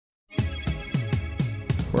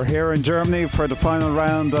We're here in Germany for the final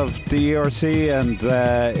round of the ERC and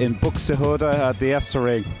in Buxtehude at the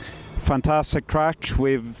Esterring. Fantastic track.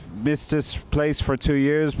 We've missed this place for 2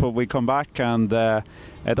 years, but we come back and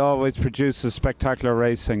it always produces spectacular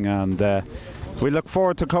racing, and we look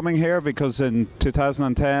forward to coming here because in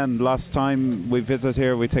 2010, last time we visit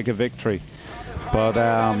here, we take a victory. But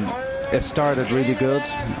it started really good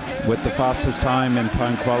with the fastest time in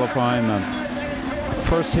time qualifying, and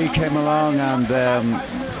first heat came along and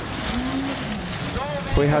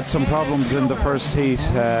we had some problems in the first heat.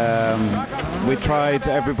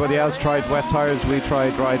 Everybody else tried wet tyres, we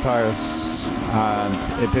tried dry tyres, and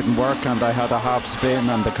it didn't work, and I had a half spin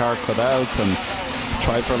and the car cut out, and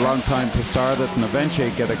tried for a long time to start it and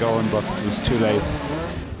eventually get it going, but it was too late.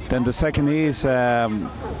 Then the second heat,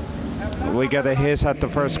 we get a hit at the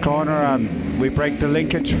first corner and we break the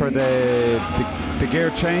linkage for the gear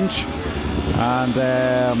change, and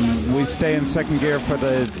we stay in second gear for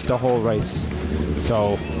the whole race.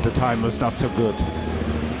 So the time was not so good.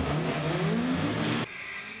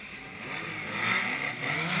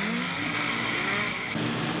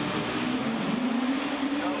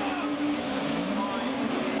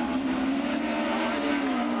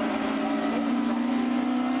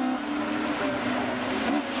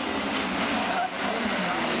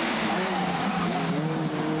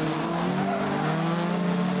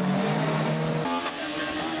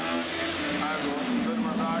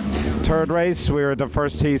 Third race, we were the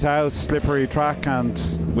first heat out, slippery track, and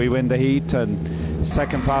we win the heat, and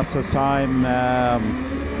second fastest time,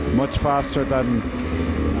 much faster than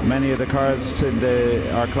many of the cars in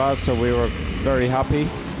our class, so we were very happy.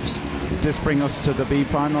 This brings us to the B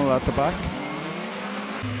final at the back.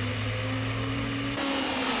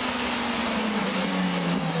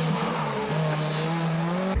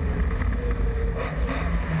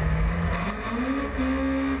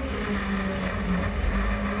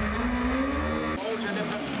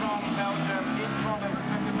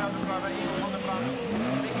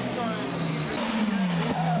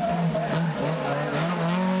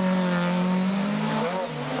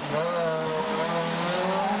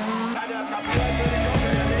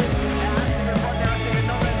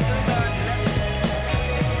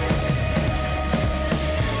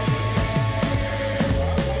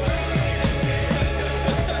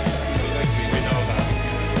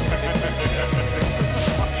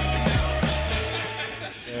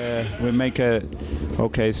 We make a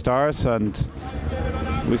okay start, and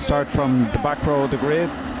we start from the back row of the grid.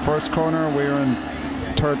 First corner we're in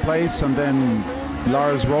third place, and then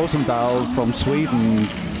Lars Rosendahl from Sweden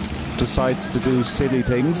decides to do silly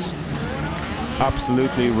things,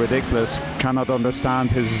 absolutely ridiculous. Cannot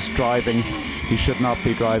understand his driving. He should not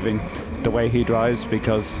be driving the way he drives,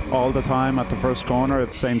 because all the time at the first corner at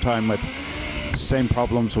the same time with same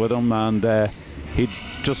problems with him, and he'd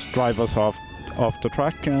just drive us off the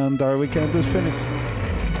track, and our weekend is finished.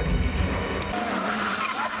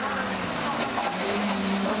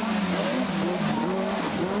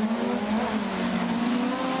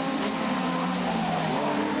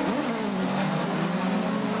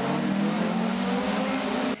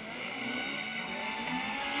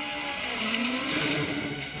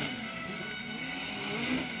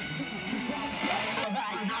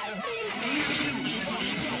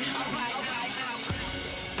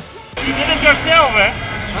 You did it yourself, eh?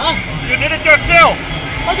 Huh? You did it yourself!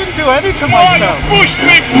 I didn't do any to myself! You pushed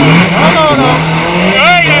me!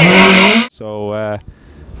 No. So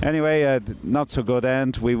anyway, not so good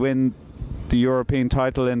end. We win the European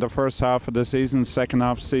title in the first half of the season. Second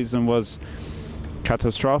half of the season was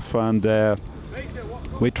catastrophe, and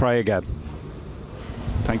we try again.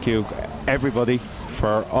 Thank you everybody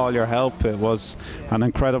for all your help. It was an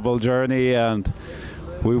incredible journey, and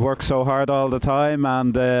we work so hard all the time,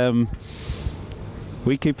 and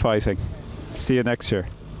we keep fighting. See you next year.